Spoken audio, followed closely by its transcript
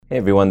Hey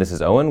everyone, this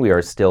is Owen. We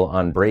are still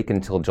on break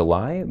until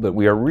July, but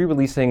we are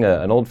re-releasing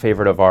an old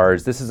favorite of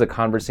ours. This is a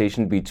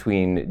conversation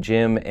between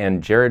Jim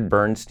and Jared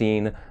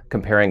Bernstein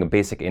comparing a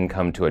basic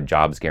income to a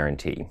jobs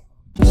guarantee.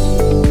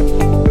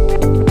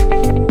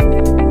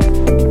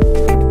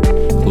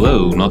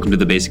 Hello, and welcome to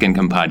the Basic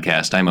Income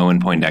Podcast. I'm Owen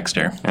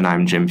Poindexter. And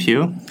I'm Jim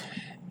Pugh.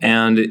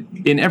 And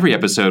in every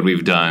episode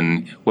we've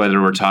done,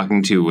 whether we're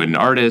talking to an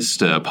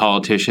artist, a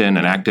politician,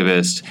 an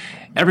activist,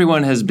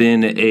 everyone has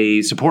been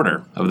a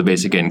supporter of the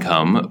basic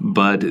income,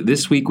 but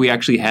this week we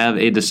actually have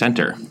a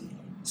dissenter.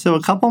 So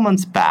a couple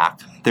months back,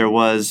 there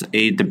was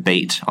a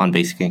debate on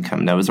basic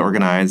income that was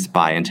organized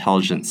by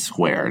Intelligence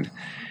Squared.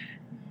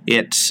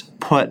 It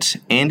put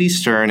Andy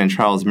Stern and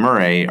Charles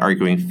Murray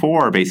arguing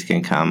for basic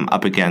income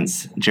up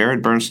against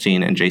Jared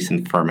Bernstein and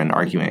Jason Furman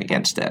arguing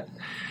against it.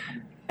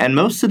 And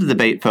most of the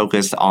debate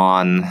focused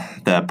on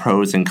the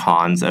pros and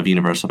cons of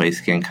universal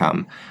basic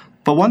income.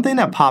 But one thing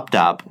that popped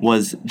up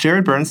was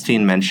Jared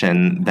Bernstein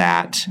mentioned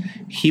that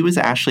he was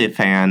actually a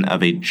fan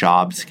of a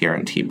jobs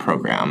guarantee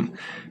program,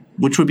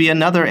 which would be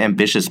another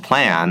ambitious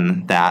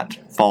plan that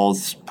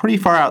falls pretty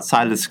far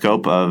outside of the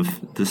scope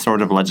of the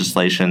sort of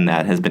legislation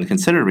that has been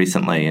considered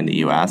recently in the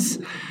U.S.,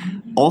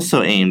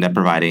 also aimed at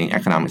providing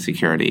economic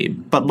security,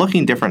 but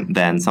looking different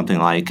than something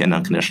like an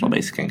unconditional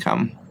basic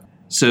income.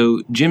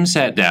 So Jim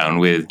sat down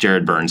with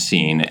Jared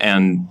Bernstein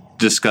and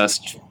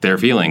discussed their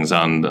feelings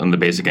on the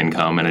basic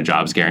income and a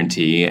jobs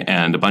guarantee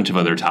and a bunch of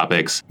other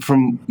topics.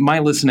 From my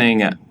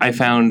listening, I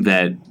found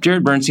that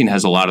Jared Bernstein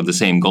has a lot of the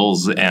same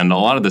goals and a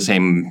lot of the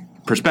same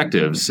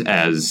perspectives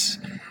as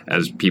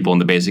people in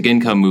the basic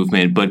income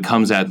movement, but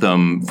comes at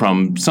them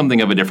from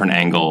something of a different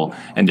angle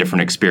and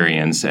different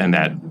experience, and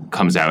that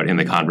comes out in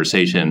the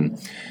conversation.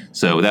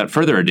 So without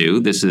further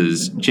ado, this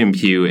is Jim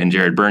Pugh and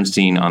Jared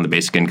Bernstein on the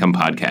Basic Income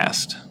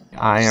Podcast.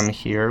 I am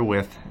here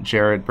with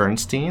Jared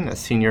Bernstein, a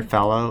senior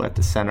fellow at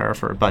the Center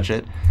for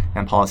Budget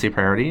and Policy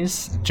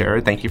Priorities.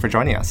 Jared, thank you for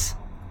joining us.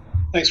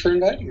 Thanks for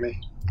inviting me.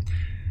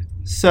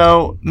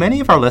 So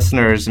many of our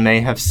listeners may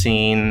have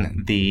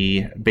seen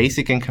the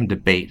basic income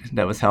debate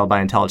that was held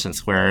by Intelligence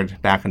Squared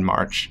back in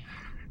March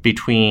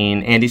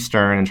between Andy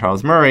Stern and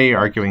Charles Murray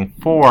arguing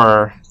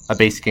for a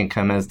basic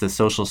income as the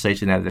social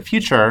safety net of the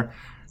future,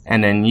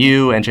 and then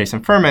you and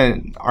Jason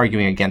Furman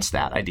arguing against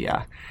that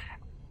idea.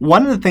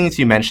 One of the things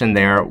you mentioned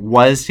there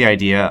was the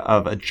idea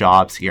of a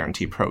jobs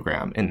guarantee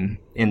program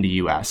in the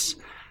U.S.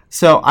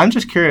 So I'm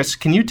just curious,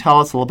 can you tell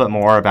us a little bit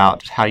more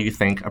about how you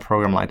think a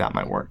program like that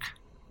might work?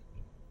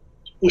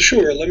 Well,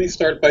 sure. Let me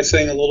start by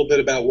saying a little bit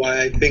about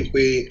why I think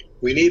we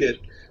need it.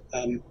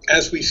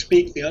 As we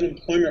speak, the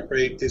unemployment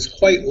rate is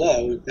quite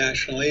low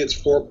nationally. It's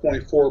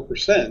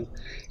 4.4%.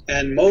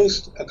 And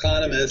most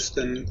economists,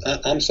 and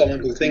I'm someone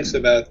who thinks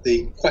about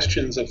the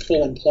questions of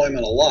full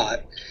employment a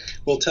lot,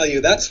 will tell you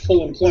that's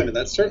full employment.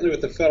 That's certainly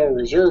what the Federal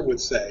Reserve would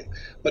say.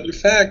 But in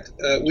fact,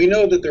 we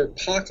know that there are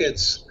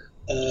pockets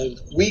of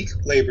weak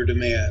labor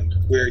demand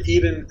where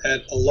even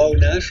at a low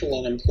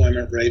national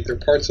unemployment rate, there are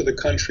parts of the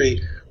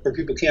country where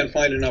people can't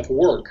find enough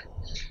work.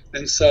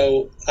 And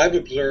so I've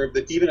observed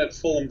that even at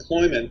full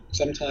employment,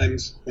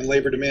 sometimes when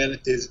labor demand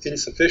is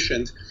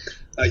insufficient,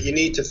 you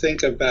need to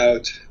think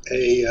about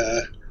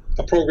a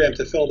program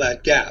to fill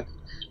that gap.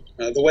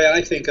 The way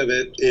I think of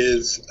it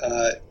is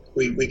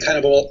we kind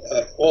of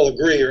all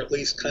agree, or at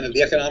least kind of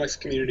the economics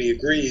community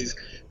agrees,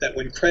 that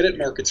when credit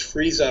markets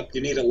freeze up, you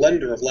need a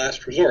lender of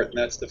last resort, and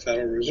that's the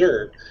Federal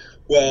Reserve.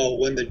 Well,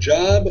 when the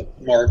job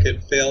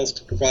market fails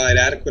to provide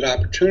adequate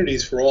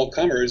opportunities for all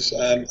comers,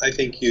 I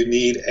think you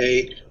need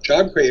a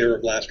job creator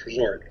of last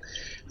resort.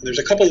 And there's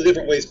a couple of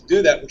different ways to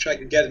do that, which I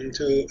can get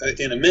into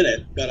in a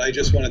minute, but I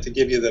just wanted to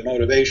give you the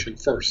motivation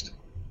first.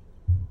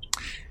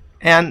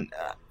 And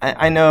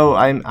I know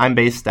I'm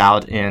based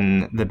out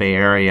in the Bay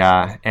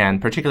Area,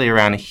 and particularly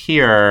around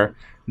here,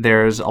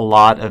 there's a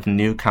lot of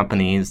new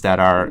companies that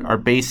are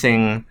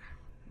basing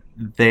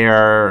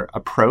their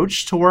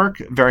approach to work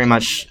very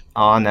much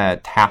on a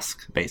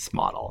task-based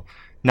model,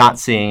 not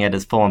seeing it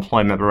as full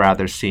employment, but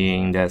rather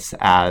seeing this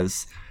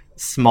as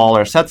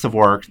smaller sets of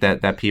work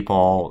that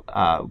people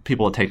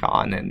will take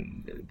on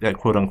in the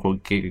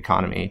quote-unquote gig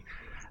economy.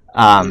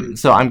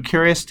 So I'm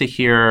curious to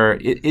hear,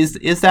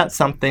 is that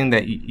something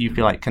that you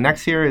feel like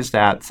connects here? Is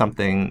that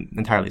something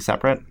entirely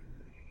separate?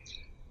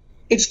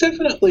 It's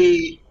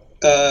definitely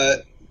a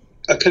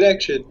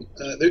connection.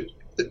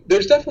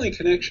 There's definitely a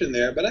connection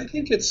there, but I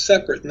think it's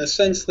separate in the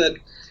sense that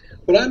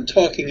what I'm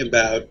talking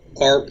about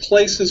are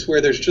places where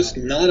there's just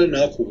not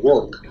enough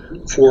work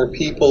for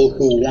people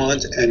who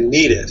want and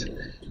need it.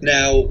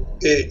 Now,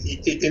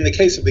 in the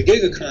case of the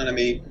gig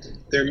economy,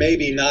 there may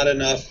be not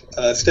enough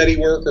steady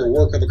work or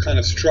work of a kind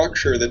of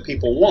structure that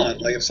people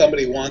want. Like if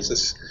somebody wants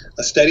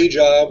a steady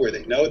job where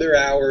they know their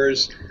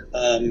hours,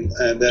 and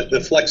that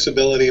the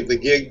flexibility of the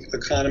gig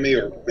economy,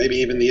 or maybe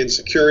even the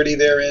insecurity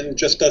therein,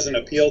 just doesn't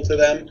appeal to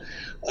them.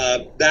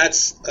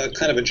 That's a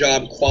kind of a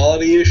job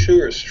quality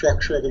issue or a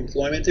structure of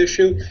employment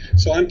issue.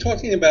 So I'm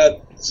talking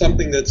about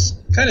something that's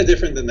kind of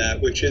different than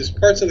that, which is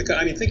parts of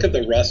the, think of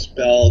the Rust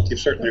Belt. You've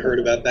certainly heard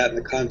about that in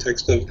the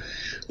context of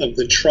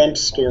the Trump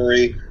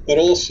story, but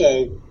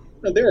also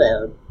there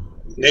are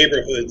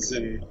neighborhoods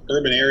in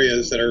urban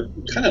areas that are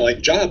kind of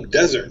like job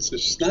deserts.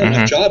 There's just not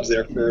enough jobs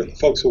there for the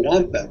folks who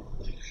want them.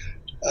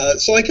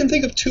 So I can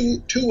think of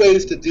two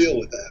ways to deal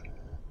with that.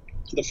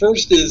 The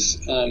first is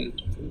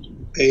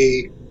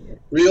a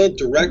real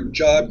direct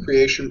job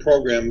creation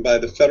program by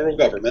the federal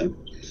government,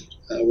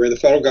 where the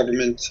federal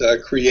government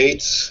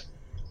creates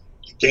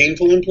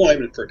gainful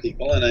employment for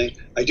people. And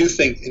I do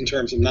think in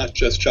terms of not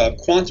just job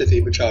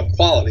quantity, but job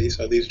quality.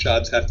 So these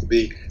jobs have to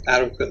be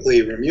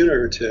adequately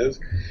remunerative.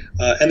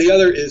 And the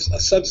other is a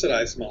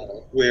subsidized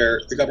model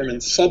where the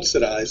government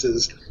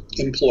subsidizes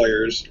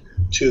employers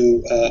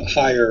to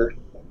hire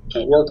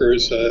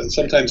workers,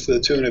 sometimes to the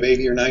tune of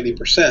 80 or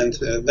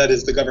 90%. That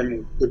is, the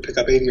government would pick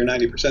up 80 or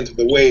 90% of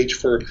the wage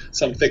for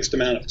some fixed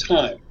amount of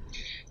time.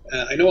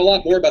 I know a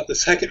lot more about the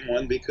second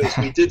one because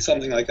we did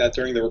something like that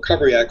during the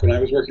Recovery Act when I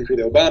was working for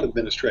the Obama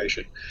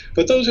administration.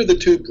 But those are the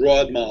two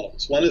broad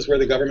models. One is where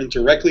the government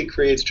directly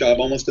creates job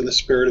almost in the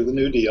spirit of the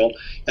New Deal,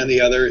 and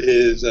the other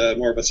is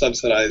more of a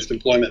subsidized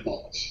employment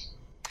model.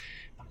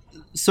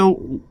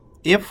 So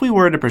if we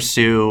were to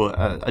pursue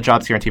a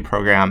jobs guarantee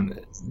program,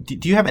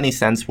 do you have any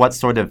sense what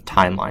sort of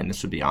timeline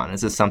this would be on?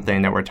 Is this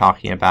something that we're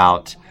talking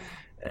about,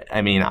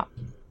 I mean,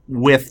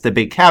 with the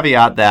big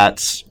caveat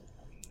that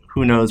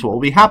who knows what will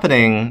be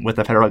happening with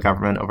the federal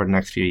government over the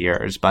next few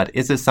years, but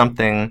is this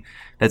something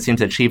that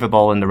seems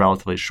achievable in the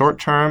relatively short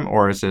term,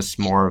 or is this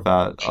more of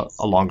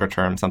a longer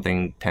term,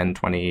 something 10,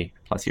 20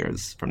 plus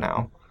years from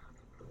now?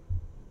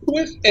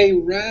 With a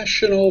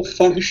rational,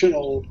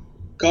 functional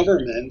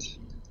government,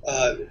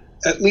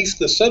 at least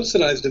the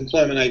subsidized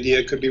employment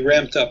idea could be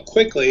ramped up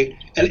quickly.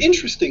 And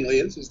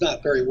interestingly, this is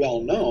not very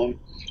well known,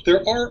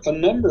 there are a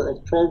number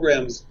of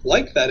programs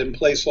like that in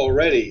place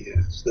already.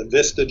 There's the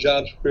VISTA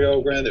jobs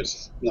program,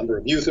 there's a number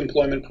of youth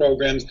employment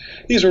programs.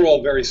 These are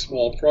all very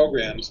small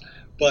programs.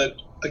 But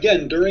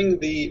again, during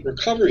the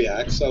Recovery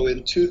Act, so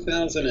in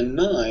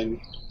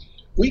 2009,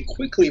 we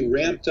quickly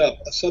ramped up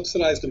a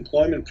subsidized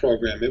employment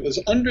program. It was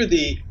under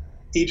the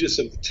aegis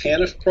of the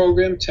TANF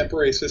program,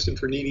 Temporary Assistance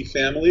for Needy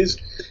Families.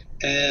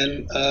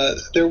 And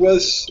there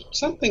was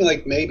something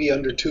like maybe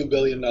under $2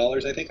 billion,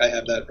 I think I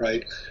have that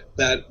right,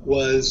 that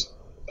was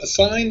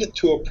assigned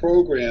to a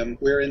program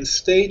wherein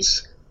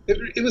states,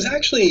 it was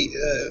actually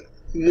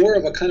more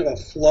of a kind of a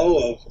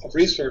flow of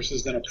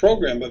resources than a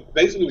program, but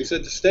basically we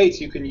said to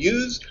states, you can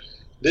use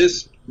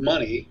this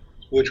money,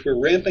 which we're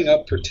ramping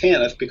up for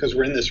TANF because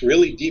we're in this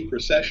really deep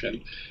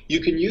recession, you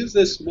can use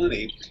this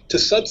money to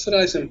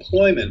subsidize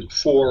employment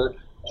for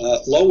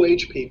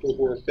low-wage people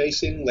who are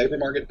facing labor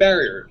market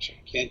barriers,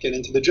 can't get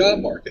into the job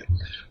market.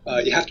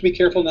 You have to be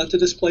careful not to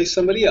displace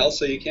somebody else,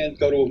 so you can't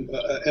go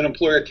to an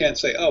employer can't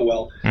say, oh,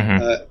 well,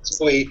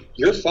 Zoe,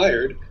 you're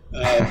fired,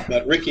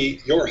 but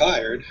Ricky, you're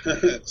hired.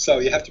 So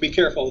you have to be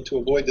careful to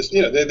avoid this.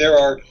 You know, there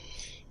are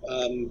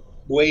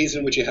ways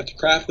in which you have to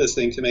craft this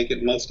thing to make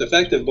it most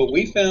effective. But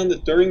we found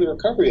that during the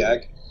Recovery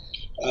Act,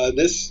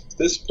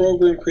 this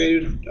program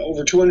created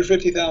over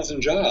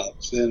 250,000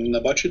 jobs in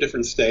a bunch of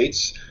different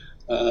states,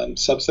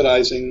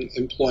 subsidizing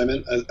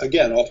employment,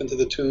 again, often to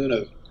the tune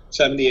of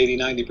 70, 80,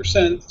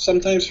 90%,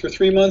 sometimes for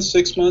 3 months,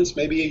 6 months,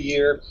 maybe a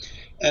year.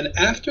 And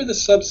after the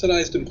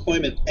subsidized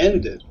employment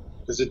ended,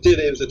 because it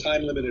was a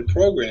time-limited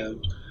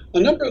program, a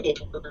number of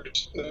those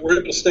workers were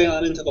able to stay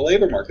on into the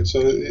labor market.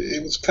 So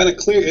it was kind of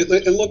clear.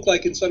 It looked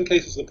like in some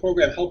cases the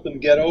program helped them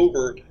get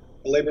over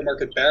a labor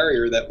market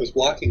barrier that was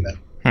blocking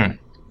them.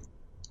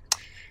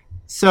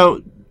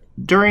 So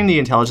during the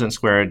Intelligence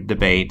Squared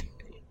debate,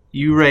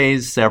 you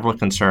raised several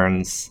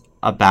concerns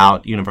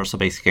about universal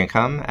basic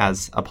income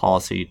as a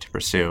policy to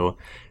pursue.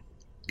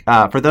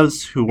 For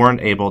those who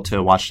weren't able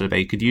to watch the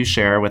debate, could you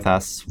share with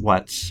us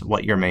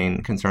what your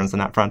main concerns on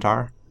that front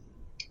are?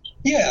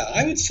 Yeah,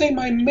 I would say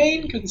my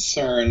main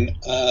concern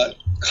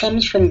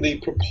comes from the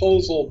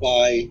proposal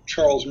by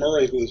Charles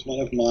Murray, who was one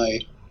of my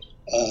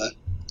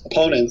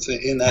opponents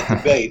in that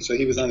debate. So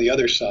he was on the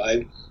other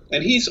side.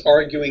 And he's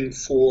arguing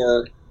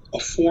for a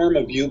form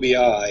of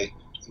UBI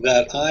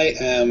that I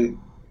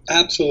am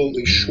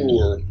absolutely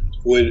sure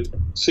would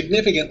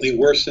significantly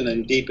worsen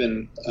and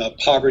deepen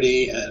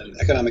poverty and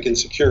economic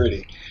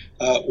insecurity.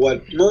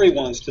 What Murray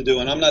wants to do,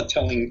 and I'm not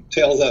telling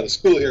tales out of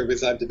school here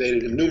because I've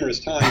debated him numerous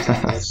times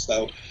on this,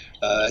 so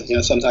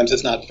sometimes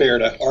it's not fair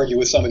to argue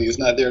with somebody who's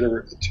not there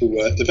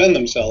to defend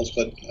themselves,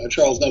 but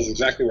Charles knows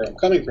exactly where I'm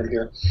coming from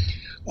here.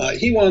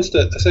 He wants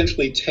to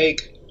essentially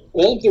take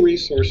all of the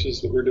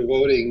resources that we're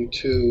devoting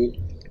to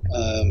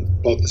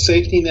both the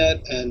safety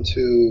net and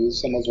to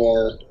some of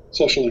our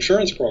social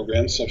insurance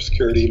programs, Social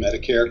Security,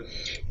 Medicare,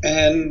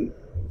 and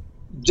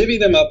divvy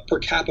them up per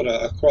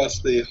capita across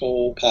the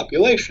whole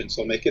population.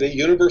 So make it a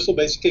universal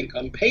basic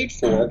income paid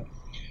for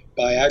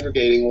by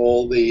aggregating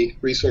all the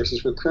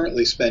resources we're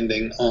currently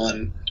spending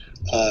on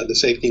the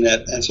safety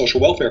net and social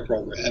welfare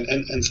program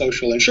and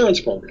social insurance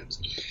programs.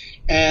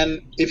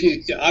 And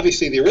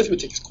obviously the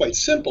arithmetic is quite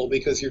simple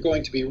because you're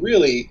going to be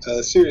really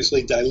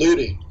seriously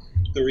diluting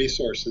the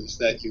resources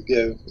that you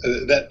give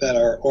that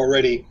are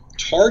already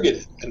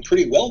targeted, and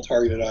pretty well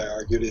targeted, I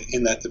argued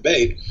in that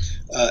debate,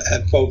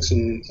 at folks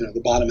in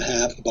the bottom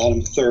half, the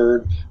bottom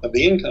third of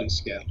the income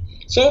scale.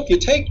 So if you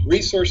take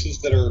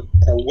resources that are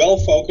well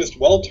focused,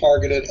 well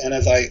targeted, and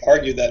as I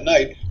argued that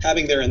night,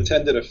 having their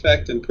intended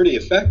effect and pretty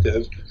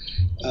effective,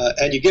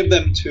 and you give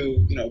them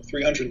to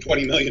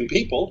 320 million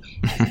people,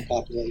 the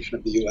population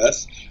of the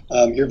U.S.,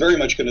 you're very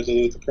much going to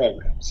dilute the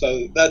program.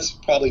 So that's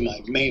probably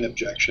my main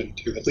objection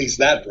to at least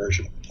that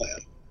version of the plan.